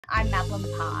I'm Madeline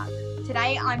Park.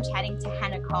 Today I'm chatting to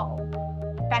Hannah Cole,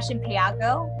 fashion PR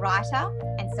girl, writer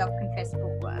and self-confessed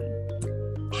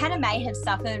bookworm. Hannah may have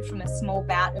suffered from a small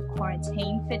bout of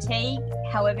quarantine fatigue.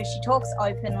 However, she talks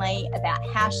openly about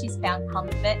how she's found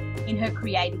comfort in her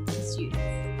creative pursuits,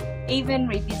 even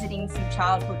revisiting some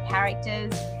childhood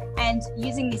characters and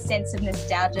using this sense of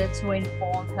nostalgia to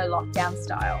inform her lockdown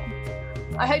style.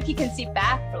 I hope you can sit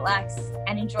back, relax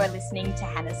and enjoy listening to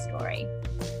Hannah's story.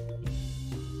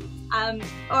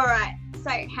 All right, so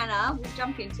Hannah, we'll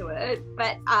jump into it,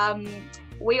 but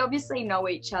we obviously know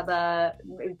each other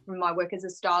from my work as a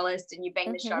stylist, and you've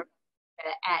been the show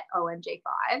at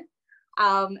OMG5.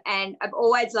 And I've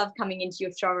always loved coming into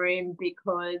your showroom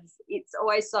because it's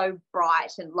always so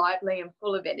bright and lively and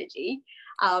full of energy.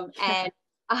 And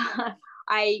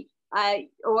I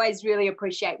always really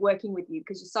appreciate working with you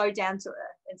because you're so down to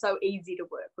earth and so easy to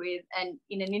work with, and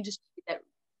in an industry that,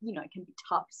 you know, can be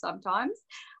tough sometimes.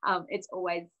 It's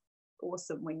always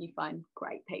awesome when you find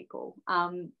great people.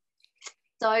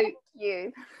 So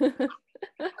you.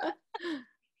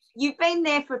 You've been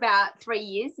there for about 3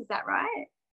 years, is that right?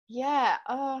 Yeah.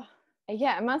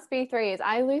 Yeah, it must be 3 years.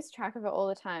 I lose track of it all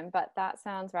the time, but that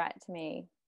sounds right to me.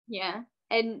 Yeah.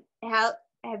 And how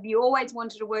have you always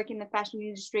wanted to work in the fashion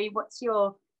industry? What's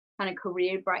your kind of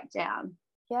career breakdown?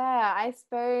 Yeah, I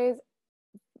suppose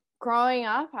growing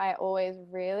up, I always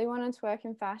really wanted to work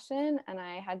in fashion, and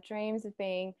I had dreams of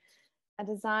being a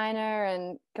designer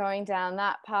and going down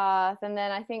that path. And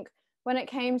then I think when it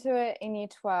came to it in year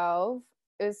 12,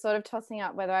 it was sort of tossing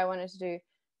up whether I wanted to do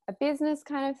a business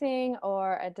kind of thing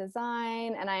or a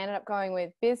design. And I ended up going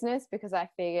with business because I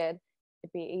figured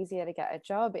it'd be easier to get a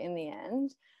job in the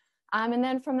end. And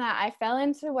then from that, I fell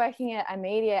into working at a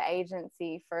media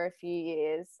agency for a few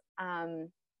years. And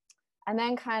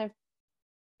then kind of,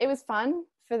 it was fun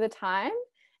for the time.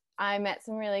 I met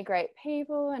some really great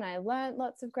people and I learned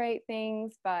lots of great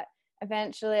things, but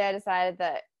eventually I decided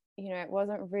that, you know, it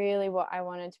wasn't really what I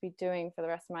wanted to be doing for the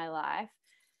rest of my life.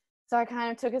 So I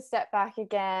kind of took a step back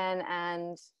again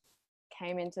and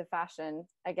came into fashion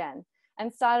again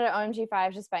and started at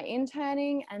OMG5 just by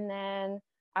interning. And then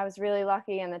I was really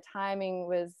lucky and the timing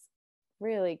was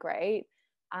really great.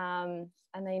 And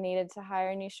they needed to hire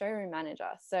a new showroom manager.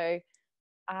 So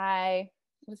I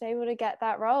was able to get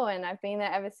that role, and I've been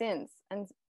there ever since, and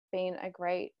it's been a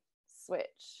great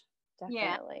switch,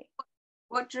 definitely. Yeah.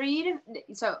 What drew you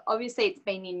to, so obviously it's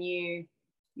been in you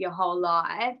your whole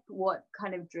life. What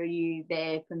kind of drew you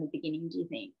there from the beginning, do you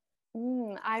think?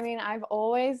 I mean, I've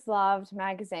always loved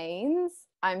magazines.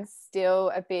 I'm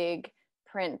still a big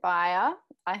print buyer.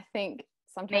 I think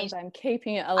sometimes I'm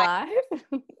keeping it alive.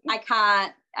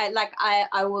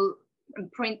 I will,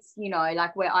 prints, you know,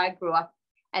 like where I grew up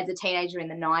as a teenager in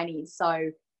the 90s, so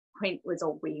print was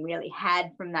all we really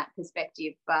had from that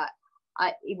perspective, but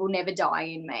it will never die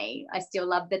in me. I still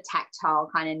love the tactile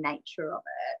kind of nature of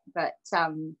it, but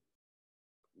sorry.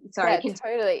 Yeah,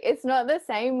 totally. It's not the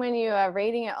same when you are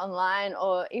reading it online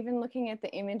or even looking at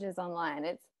the images online.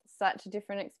 It's such a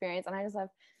different experience, and I just love,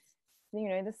 you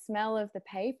know, the smell of the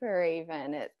paper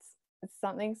even. It's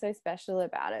something so special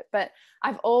about it. But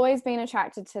I've always been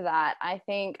attracted to that. I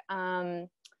think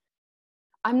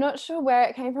I'm not sure where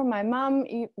it came from. My mum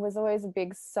was always a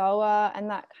big sewer and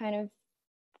that kind of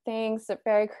thing, so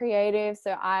very creative.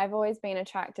 So I've always been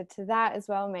attracted to that as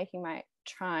well,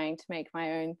 trying to make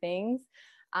my own things,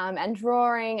 and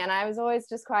drawing. And I was always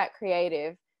just quite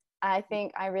creative. I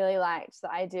think I really liked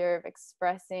the idea of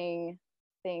expressing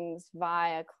things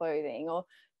via clothing or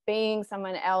being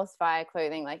someone else via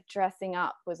clothing. Like dressing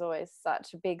up was always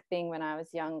such a big thing when I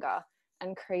was younger,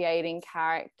 and creating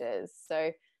characters.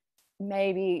 So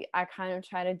maybe I kind of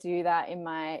try to do that in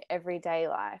my everyday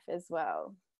life as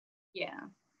well. Yeah.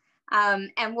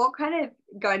 And what kind of,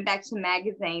 going back to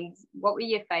magazines, what were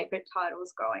your favorite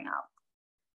titles growing up?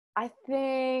 I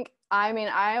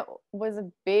was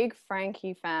a big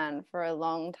Frankie fan for a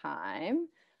long time.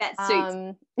 That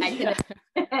suits.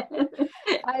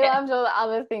 I loved all the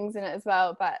other things in it as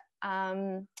well, but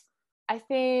I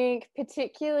think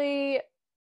particularly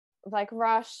like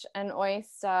Rush and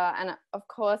Oyster, and of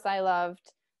course I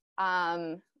loved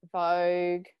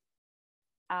Vogue.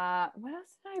 What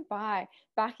else did I buy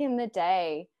back in the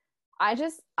day? I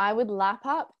would lap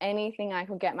up anything I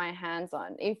could get my hands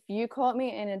on. If you caught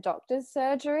me in a doctor's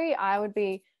surgery, I would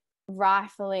be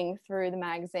rifling through the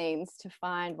magazines to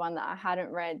find one that I hadn't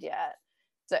read yet.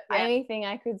 So anything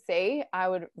I could see, I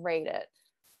would read it.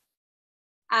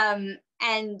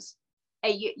 And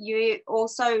you're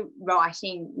also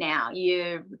writing now.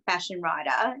 You're a fashion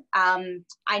writer.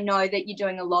 I know that you're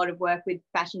doing a lot of work with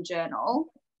Fashion Journal.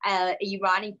 Are you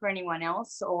writing for anyone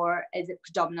else, or is it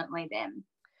predominantly them?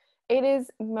 It is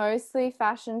mostly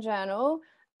fashion journal.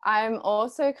 I'm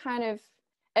also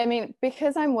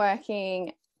because I'm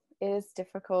working, it is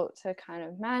difficult to kind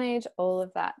of manage all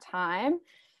of that time.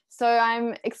 So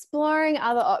I'm exploring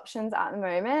other options at the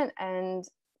moment and,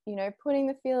 putting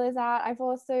the feelers out. I've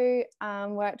also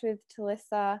worked with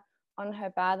Talissa on her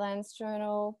Badlands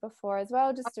journal before as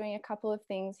well, just doing a couple of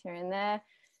things here and there.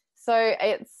 So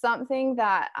it's something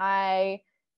that I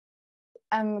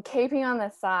am keeping on the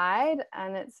side,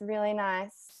 and it's really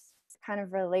nice kind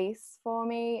of release for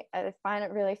me. I find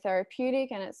it really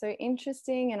therapeutic, and it's so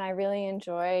interesting, and I really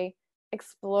enjoy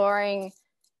exploring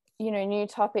new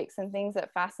topics and things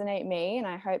that fascinate me, and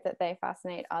I hope that they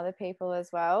fascinate other people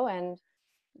as well, and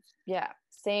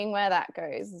seeing where that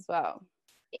goes as well.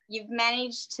 You've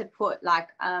managed to put like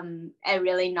a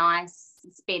really nice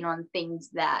spin on things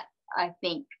that I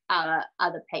think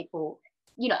other people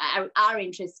are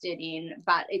interested in,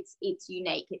 but it's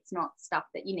unique. It's not stuff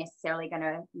that you're necessarily going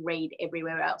to read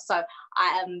everywhere else. So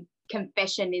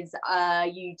confession is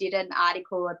you did an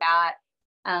article about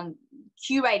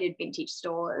curated vintage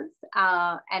stores,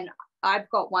 and I've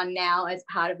got one now as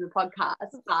part of the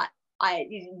podcast, but I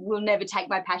will never take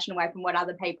my passion away from what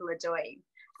other people are doing.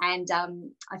 And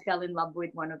I fell in love with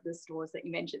one of the stores that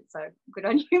you mentioned, so good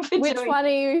on you for Which doing. one are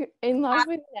you in love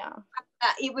with now?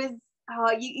 It was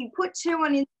you put two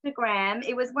on Instagram.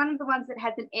 It was one of the ones that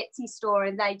has an Etsy store,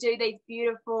 and they do these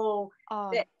beautiful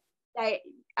they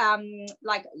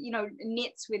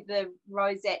knits with the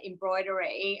rosette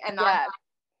embroidery, and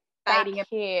back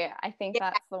here, I think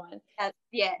that's the one.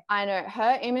 I know,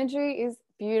 her imagery is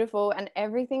beautiful, and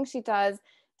everything she does,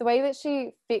 the way that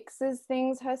she fixes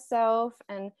things herself,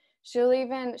 and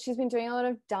she's been doing a lot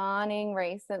of darning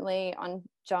recently on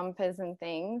jumpers and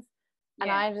things, and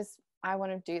I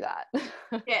want to do that.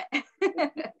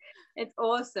 It's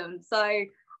awesome. So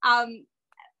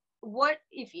what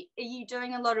are you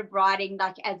doing a lot of writing,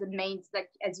 like as a means, like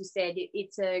as you said,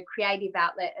 it's a creative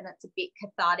outlet and it's a bit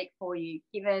cathartic for you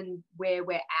given where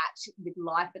we're at with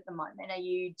life at the moment? Are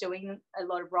you doing a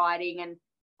lot of writing,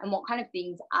 and what kind of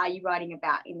things are you writing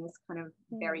about in this kind of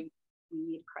very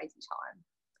weird, crazy time?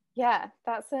 Yeah,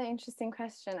 that's an interesting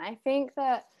question. I think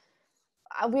that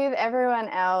with everyone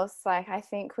else, like I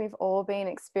think we've all been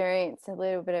experiencing a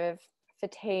little bit of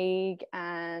fatigue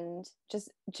and just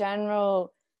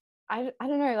general, I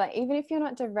don't know, like even if you're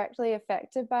not directly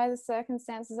affected by the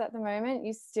circumstances at the moment,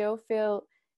 you still feel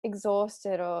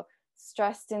exhausted or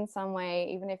stressed in some way,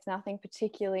 even if nothing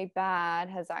particularly bad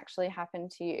has actually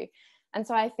happened to you. And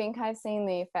so I think I've seen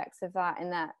the effects of that,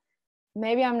 in that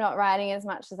maybe I'm not writing as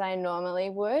much as I normally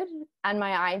would, and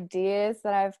my ideas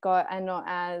that I've got are not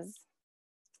as,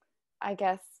 I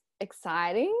guess,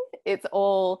 exciting. It's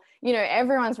all,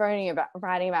 everyone's writing about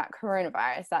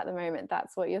coronavirus at the moment.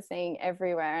 That's what you're seeing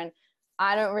everywhere, and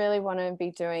I don't really want to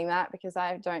be doing that because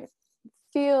I don't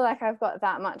feel like I've got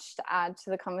that much to add to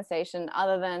the conversation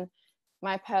other than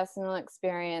my personal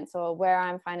experience or where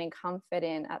I'm finding comfort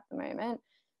in at the moment.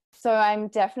 So I'm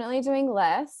definitely doing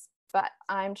less, but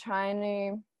I'm trying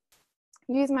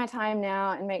to use my time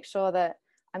now and make sure that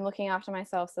I'm looking after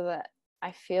myself so that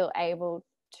I feel able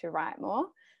to write more.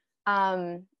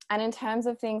 And in terms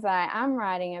of things that I am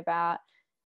writing about,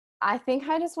 I think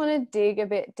I just want to dig a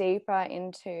bit deeper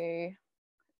into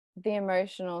the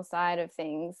emotional side of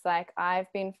things. Like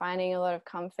I've been finding a lot of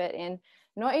comfort in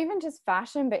not even just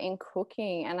fashion, but in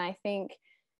cooking. And I think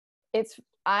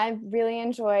I really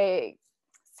enjoy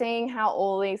seeing how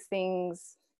all these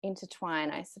things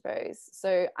intertwine, I suppose.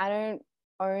 So I don't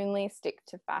only stick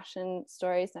to fashion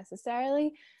stories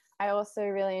necessarily. I also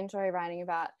really enjoy writing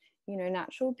about,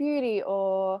 natural beauty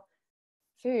or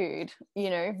food,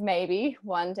 maybe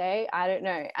one day, I don't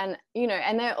know. And,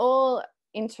 and they're all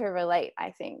interrelate,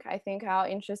 I think. I think our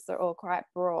interests are all quite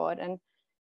broad. And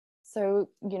so,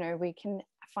 we can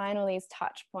find all these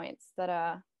touch points that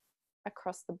are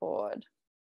across the board.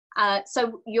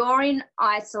 So you're in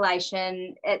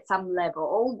isolation at some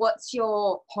level. What's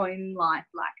your home life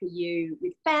like? Are you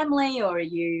with family or are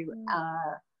you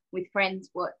with friends?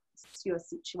 What's your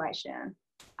situation?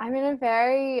 I'm in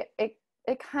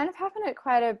it kind of happened at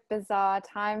quite a bizarre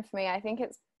time for me. I think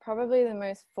it's probably the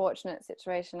most fortunate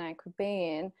situation I could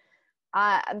be in.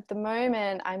 At the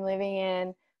moment, I'm living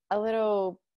in a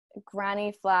little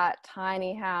granny flat,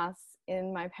 tiny house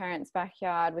in my parents'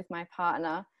 backyard with my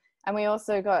partner. And we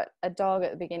also got a dog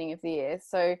at the beginning of the year.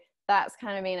 So that's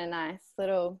kind of been a nice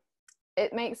little,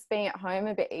 it makes being at home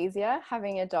a bit easier,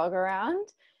 having a dog around,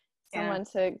 someone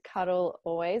to cuddle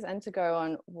always and to go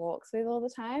on walks with all the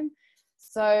time.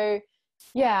 So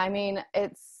yeah, I mean,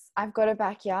 it's I've got a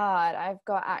backyard. I've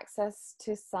got access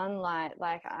to sunlight.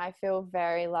 Like, I feel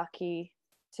very lucky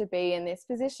to be in this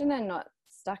position and not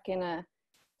stuck in a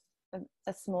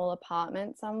small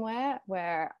apartment somewhere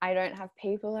where I don't have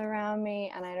people around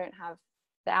me and I don't have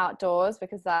the outdoors,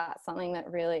 because that's something that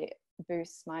really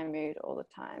boosts my mood all the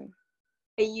time.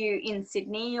 Are you in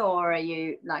Sydney, or are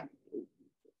you like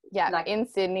in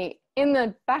Sydney,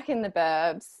 back in the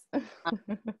burbs?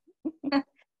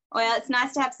 Well, it's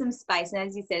nice to have some space, and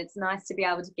as you said, it's nice to be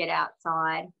able to get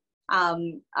outside.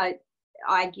 I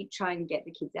try and get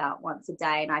the kids out once a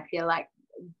day, and I feel like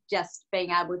just being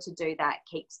able to do that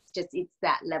it's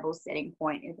that level setting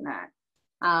point, isn't it?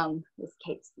 This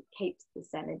keeps the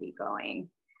sanity going.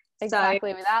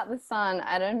 Exactly. So, without the sun,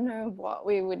 I don't know what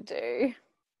we would do.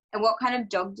 And what kind of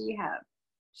dog do you have?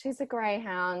 She's a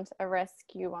greyhound, a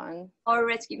rescue one. Oh, a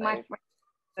rescue. So, my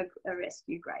friend, a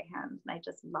rescue greyhound. I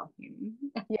just love him.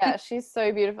 Yeah, she's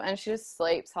so beautiful, and she just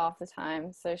sleeps half the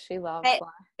time, so she loves life.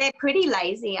 They're pretty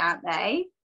lazy, aren't they?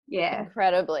 Yeah,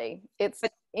 incredibly. It's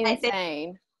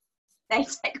insane. They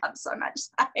take up so much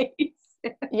space.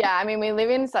 Yeah, I mean, we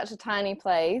live in such a tiny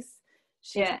place.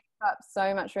 She takes up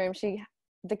so much room.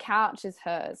 The couch is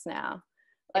hers now.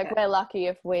 Like, we're lucky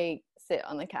if we sit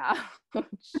on the couch.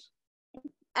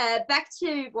 Back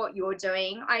to what you're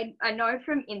doing. I know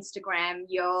from Instagram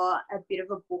you're a bit of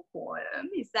a bookworm.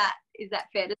 Is that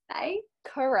fair to say?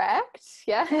 Correct.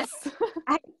 Yes.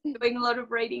 Are you doing a lot of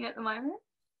reading at the moment?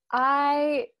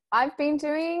 I've been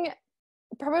doing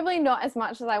probably not as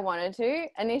much as I wanted to.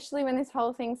 Initially, when this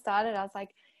whole thing started, I was like,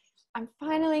 I'm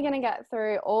finally going to get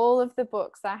through all of the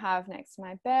books I have next to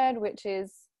my bed, which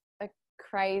is a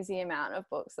crazy amount of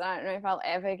books that I don't know if I'll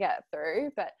ever get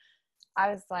through. But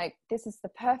I was like, this is the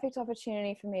perfect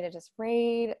opportunity for me to just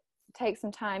read, take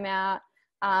some time out.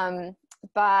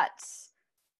 But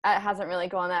it hasn't really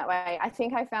gone that way. I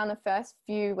think I found the first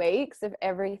few weeks of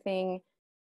everything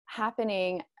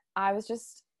happening, I was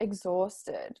just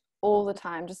exhausted all the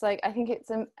time. Just like, I think it's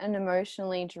an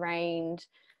emotionally drained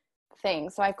thing.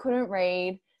 So I couldn't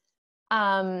read.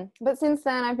 But since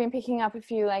then, I've been picking up a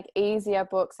few like easier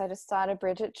books. I just started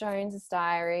Bridget Jones's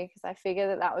Diary because I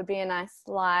figured that would be a nice,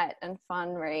 light and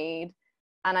fun read.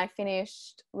 And I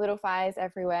finished Little Fires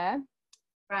Everywhere,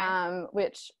 right.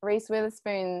 Which Reese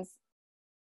Witherspoon's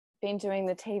been doing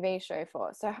the TV show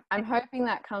for. So I'm hoping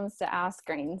that comes to our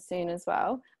screen soon as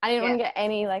well. I didn't want to get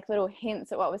any like little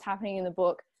hints at what was happening in the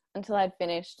book until I'd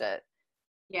finished it.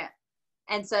 Yeah.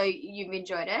 And so you've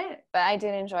enjoyed it? But I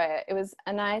did enjoy it. It was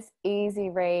a nice, easy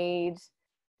read,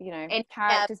 you know, and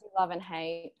characters you love and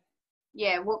hate.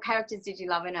 Yeah. What characters did you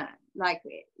love in it? Like,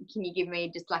 can you give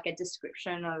me just like a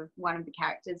description of one of the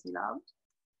characters you loved?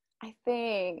 I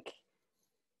think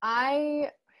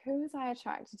who was I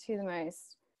attracted to the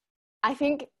most? I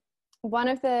think one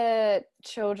of the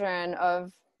children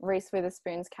of Reese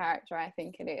Witherspoon's character, I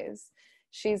think it is,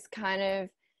 she's kind of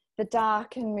the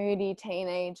dark and moody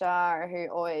teenager who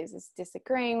always is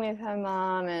disagreeing with her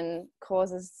mom and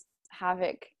causes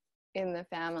havoc in the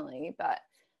family. But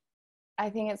I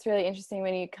think it's really interesting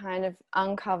when you kind of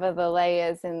uncover the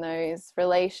layers in those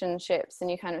relationships and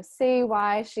you kind of see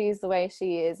why she's the way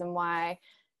she is and why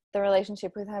the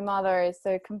relationship with her mother is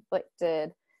so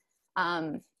conflicted.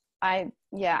 I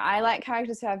like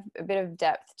characters who have a bit of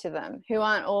depth to them, who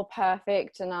aren't all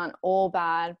perfect and aren't all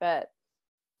bad, but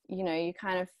you know, you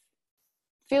kind of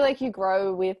feel like you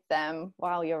grow with them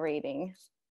while you're reading.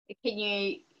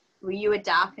 Were you a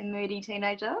dark and moody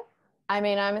teenager? I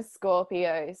mean, I'm a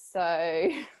Scorpio, so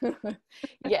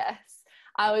yes,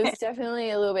 I was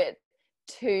definitely a little bit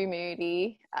too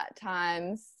moody at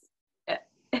times.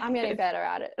 I'm getting better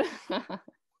at it.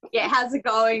 Yeah, how's it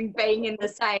going being in the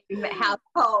same household?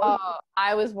 Oh,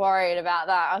 I was worried about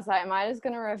that. I was like, am I just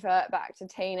going to revert back to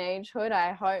teenagehood?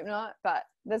 I hope not, but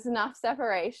there's enough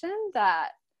separation that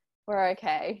we're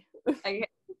okay. Okay.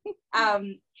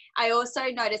 I also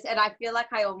noticed, and I feel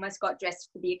like I almost got dressed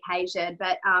for the occasion,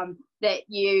 but that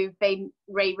you've been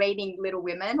rereading Little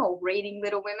Women or reading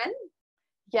Little Women.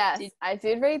 Yes, I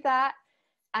did read that,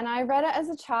 and I read it as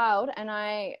a child, and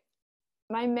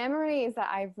my memory is that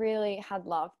I really had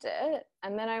loved it.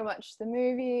 And then I watched the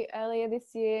movie earlier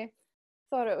this year,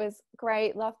 thought it was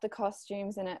great, loved the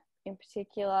costumes in it in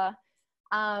particular.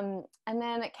 And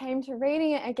then it came to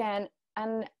reading it again,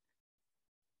 and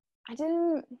I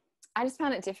just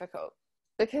found it difficult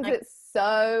because it's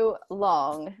so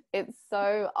long, it's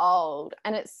so old,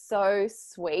 and it's so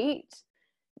sweet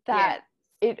that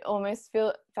it almost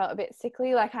felt a bit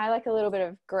sickly. Like, I like a little bit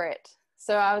of grit.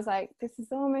 So I was like, this is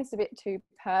almost a bit too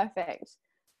perfect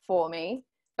for me.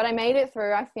 But I made it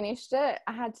through. I finished it.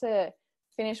 I had to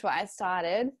finish what I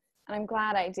started, and I'm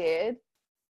glad I did.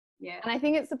 Yeah. And I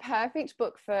think it's a perfect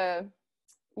book for,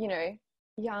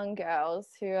 young girls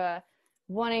who are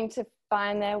wanting to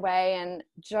find their way. And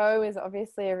Jo is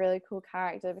obviously a really cool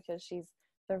character because she's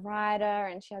the writer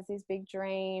and she has these big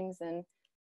dreams, and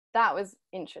that was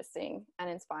interesting and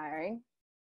inspiring.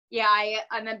 Yeah,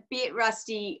 I'm a bit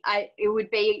rusty. It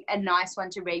would be a nice one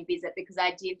to revisit because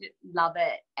I did love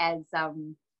it as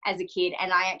a kid,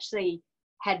 and I actually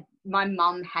my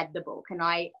mum had the book, and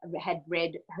I had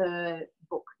read her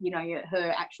book.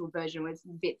 Her actual version was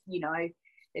a bit,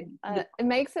 it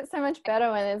makes it so much better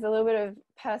when there's a little bit of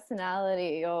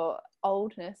personality or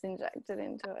oldness injected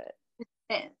into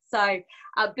it. So,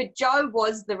 but Jo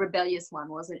was the rebellious one,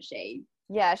 wasn't she?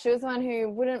 Yeah, she was the one who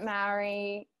wouldn't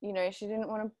marry. She didn't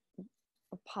want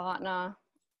a partner,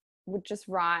 would just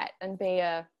write and be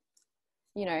a,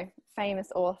 famous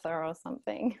author or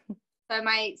something. So am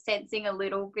I sensing a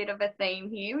little bit of a theme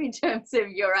here in terms of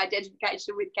your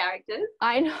identification with characters?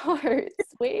 I know,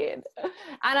 it's weird.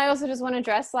 And I also just want to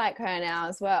dress like her now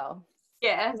as well.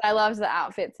 Yeah. Because I loved the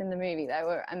outfits in the movie. They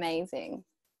were amazing.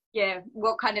 Yeah.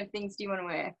 What kind of things do you want to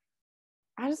wear?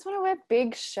 I just want to wear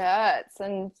big shirts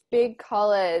and big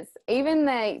collars. Even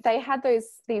they had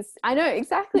these, I know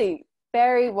exactly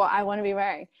very what I want to be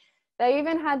wearing. They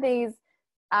even had these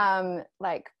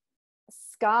like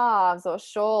scarves or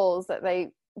shawls that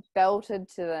they belted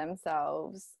to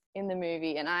themselves in the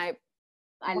movie, and I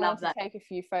love to take a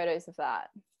few photos of that.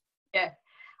 Yeah.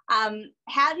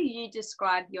 How do you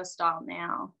describe your style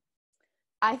now?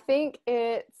 I think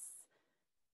I'd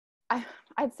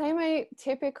say my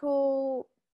typical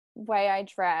way I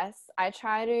dress, I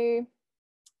try to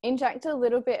inject a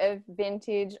little bit of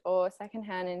vintage or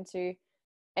secondhand into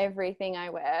everything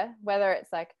I wear, whether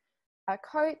it's like a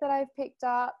coat that I've picked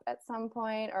up at some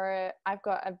point, or I've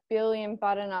got a billion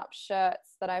button-up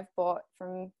shirts that I've bought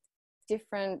from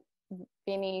different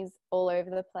binnies all over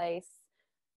the place.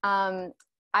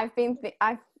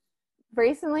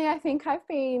 Recently, I think I've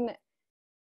been,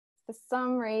 for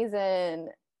some reason,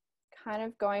 kind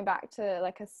of going back to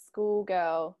like a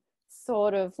schoolgirl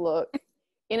sort of look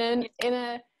in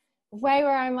a way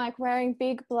where I'm like wearing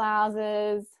big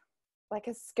blouses, like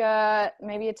a skirt,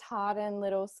 maybe a tartan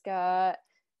little skirt,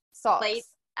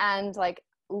 socks, and like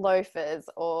loafers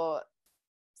or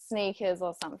sneakers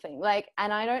or something. Like,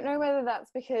 and I don't know whether that's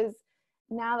because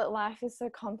now that life is so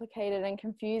complicated and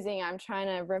confusing, I'm trying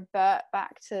to revert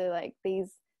back to like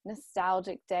these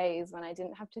nostalgic days when I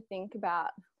didn't have to think about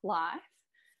life.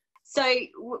 So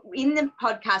in the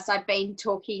podcast, I've been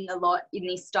talking a lot in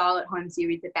this Style at Home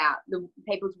series about the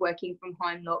people's working from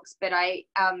home looks, but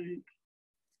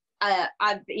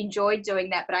I've enjoyed doing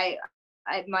that, but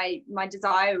my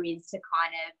desire is to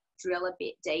kind of drill a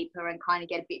bit deeper and kind of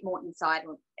get a bit more inside,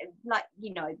 like,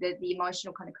 the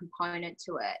emotional kind of component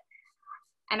to it.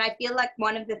 And I feel like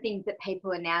one of the things that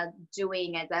people are now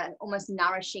doing as a almost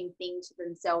nourishing thing to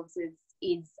themselves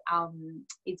is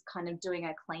kind of doing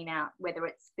a clean out, whether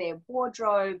it's their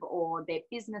wardrobe or their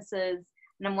businesses.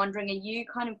 And I'm wondering, are you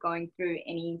kind of going through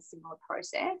any similar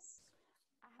process?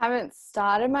 I haven't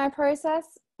started my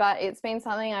process, but it's been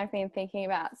something I've been thinking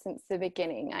about since the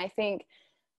beginning. I think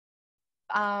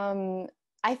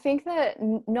that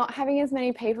not having as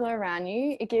many people around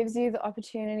you, it gives you the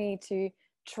opportunity to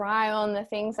try on the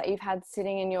things that you've had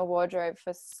sitting in your wardrobe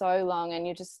for so long and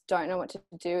you just don't know what to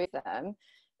do with them.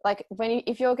 Like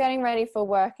if you're getting ready for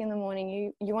work in the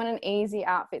morning, you want an easy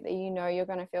outfit that you're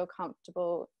going to feel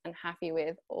comfortable and happy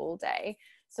with all day.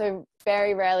 So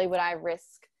very rarely would I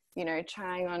risk,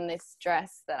 trying on this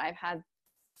dress that I've had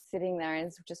sitting there and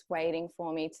is just waiting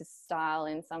for me to style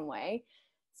in some way.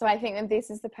 So I think that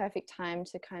this is the perfect time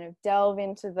to kind of delve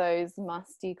into those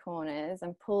musty corners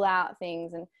and pull out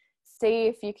things and see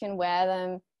if you can wear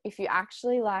them, if you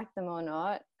actually like them or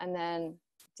not, and then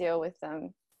deal with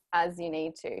them as you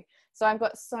need to. So I've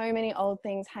got so many old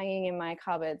things hanging in my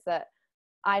cupboards that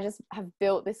I just have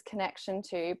built this connection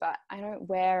to, but I don't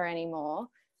wear anymore.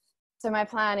 So my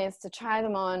plan is to try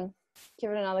them on,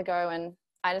 give it another go, and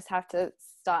I just have to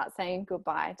start saying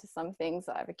goodbye to some things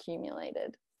that I've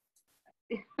accumulated.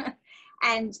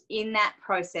 And in that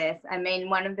process, I mean,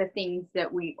 one of the things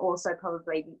that we also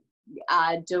probably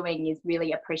are doing is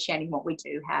really appreciating what we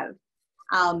do have.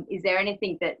 Is there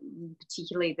anything that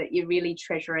particularly that you're really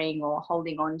treasuring or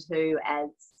holding on to as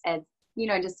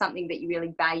just something that you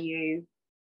really value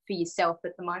for yourself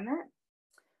at the moment?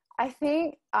 I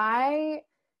think I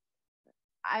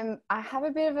have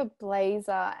a bit of a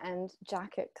blazer and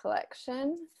jacket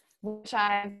collection, which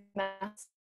I've amassed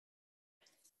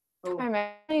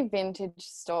primarily vintage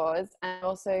stores and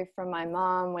also from my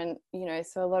mom when,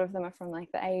 so a lot of them are from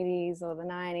like the 80s or the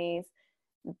 90s.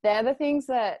 They're the things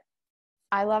that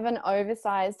I love an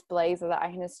oversized blazer that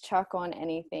I can just chuck on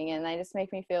anything, and they just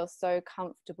make me feel so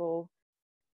comfortable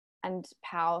and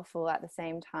powerful at the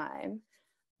same time.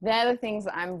 They're the things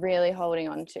that I'm really holding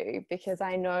on to, because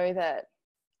I know that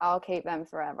I'll keep them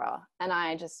forever and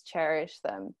I just cherish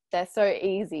them. They're so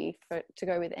easy to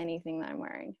go with anything that I'm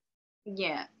wearing.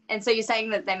 Yeah. And so you're saying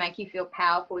that they make you feel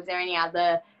powerful. Is there any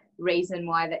other reason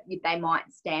why that they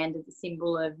might stand as a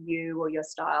symbol of you or your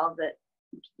style that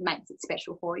makes it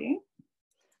special for you?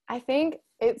 I think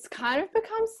it's kind of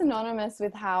become synonymous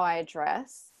with how I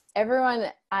dress. Everyone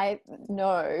I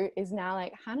know is now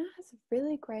like, Hannah has a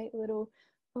really great little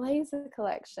blazer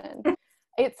collection.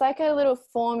 It's like a little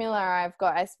formula I've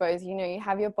got, I suppose. You know, you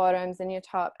have your bottoms and your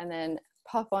top, and then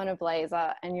pop on a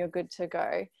blazer and you're good to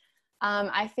go.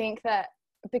 I think that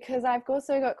because I've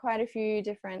also got quite a few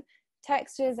different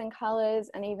textures and colors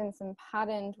and even some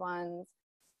patterned ones,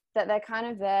 that they're kind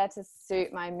of there to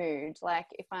suit my mood. Like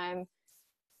if I'm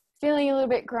feeling a little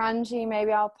bit grungy,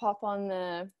 maybe I'll pop on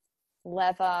the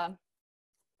leather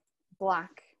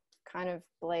black kind of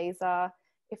blazer.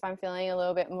 If I'm feeling a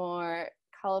little bit more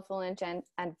colorful and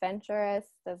adventurous,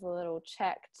 there's a little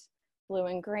checked blue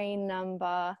and green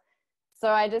number. So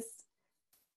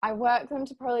I work them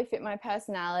to probably fit my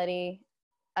personality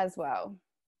as well.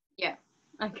 Yeah.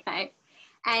 Okay.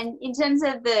 And in terms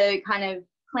of the kind of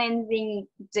cleansing,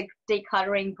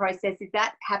 decluttering process, is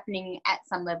that happening at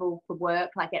some level for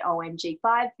work, like at OMG5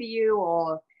 for you,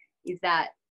 or is that?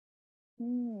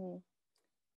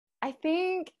 I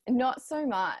think not so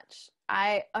much.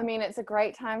 I mean, it's a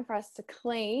great time for us to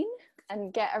clean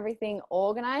and get everything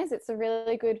organized. It's a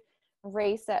really good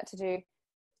reset to do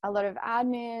a lot of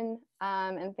admin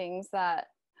and things that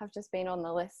have just been on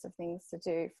the list of things to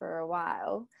do for a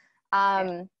while.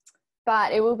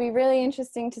 But it will be really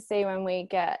interesting to see when we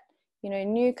get, you know,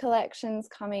 new collections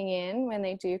coming in, when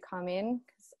they do come in,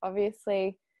 because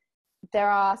obviously there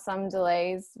are some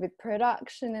delays with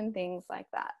production and things like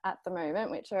that at the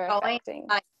moment, which are affecting.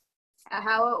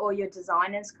 How are all your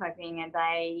designers coping? Are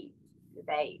they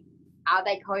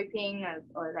coping,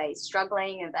 or are they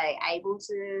struggling? Are they able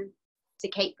to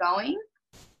keep going?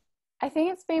 I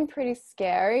think it's been pretty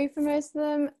scary for most of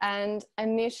them. And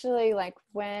initially, like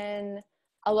when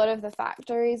a lot of the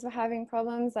factories were having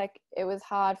problems, like it was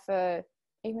hard for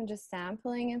even just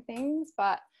sampling and things.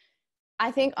 But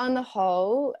I think on the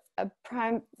whole,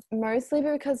 mostly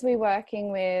because we're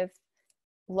working with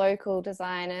local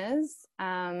designers,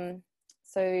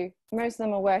 so most of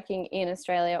them are working in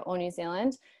Australia or New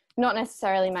Zealand, not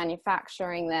necessarily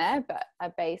manufacturing there, but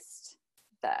are based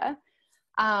there.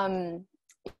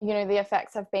 You know, the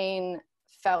effects have been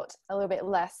felt a little bit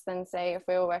less than, say, if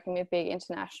we were working with big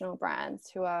international brands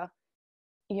who are,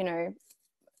 you know,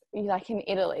 like in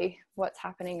Italy, what's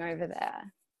happening over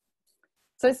there.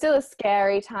 So it's still a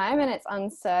scary time and it's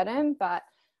uncertain, but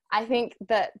I think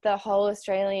that the whole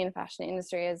Australian fashion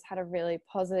industry has had a really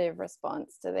positive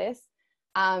response to this.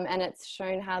 And it's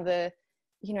shown how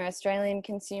you know, Australian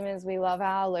consumers, we love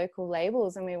our local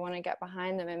labels and we want to get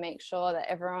behind them and make sure that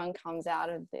everyone comes out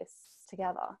of this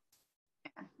together.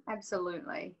 Yeah,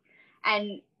 absolutely.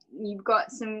 And you've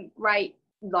got some great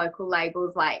local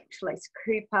labels like Celeste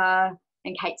Cooper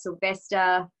and Kate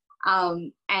Sylvester.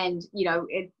 And, you know,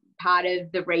 it's part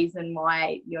of the reason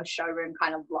why your showroom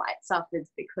kind of lights up is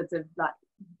because of like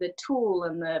the tulle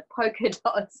and the polka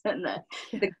dots and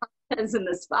the colors and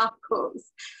the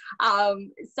sparkles.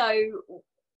 So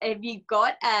have you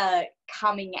got a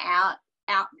coming out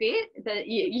outfit that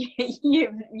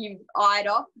you've eyed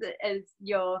off as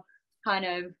your kind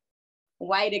of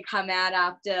way to come out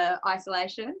after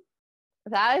isolation?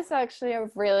 That is actually a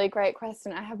really great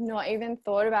question. I have not even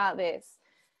thought about this,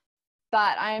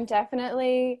 but I am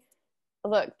definitely,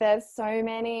 look, there's so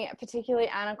many, particularly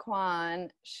Anna Kwan.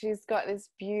 She's got this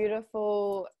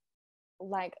beautiful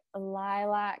like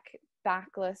lilac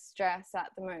backless dress at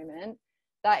the moment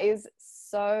that is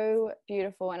so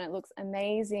beautiful and it looks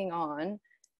amazing on,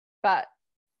 but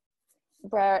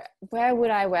where would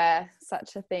I wear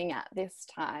such a thing at this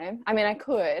time? I mean, I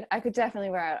could definitely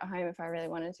wear it at home if I really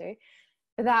wanted to,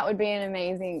 but that would be an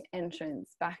amazing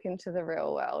entrance back into the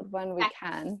real world when we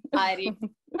can.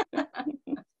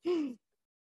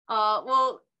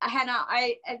 Well, Hannah,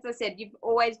 as I said, you've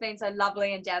always been so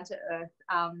lovely and down to earth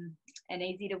and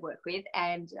easy to work with,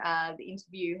 and the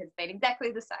interview has been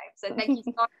exactly the same. So thank you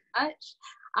so much.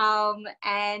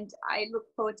 And I look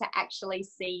forward to actually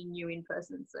seeing you in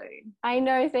person soon. I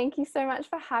know. Thank you so much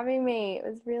for having me. It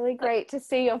was really great to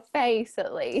see your face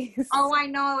at least. Oh, I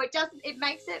know. It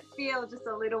makes it feel just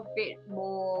a little bit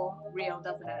more real,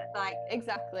 doesn't it? Like,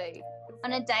 exactly.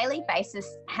 On a daily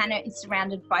basis, Hannah is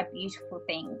surrounded by beautiful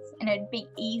things, and it'd be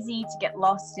easy to get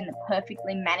lost in the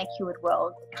perfectly manicured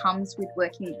world that comes with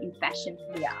working in fashion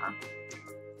PR.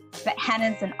 But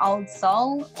Hannah's an old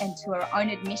soul, and to her own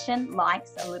admission,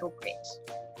 likes a little grit.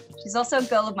 She's also a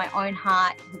girl of my own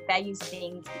heart who values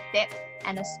things with depth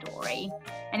and a story,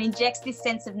 and injects this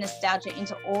sense of nostalgia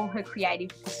into all her creative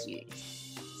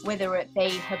pursuits, whether it be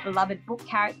her beloved book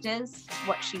characters,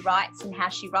 what she writes and how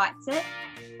she writes it,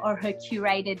 or her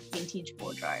curated vintage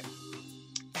wardrobe.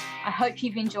 I hope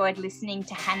you've enjoyed listening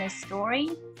to Hannah's story,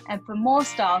 and for more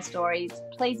style stories,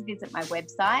 please visit my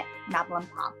website,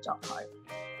 madelinepark.co.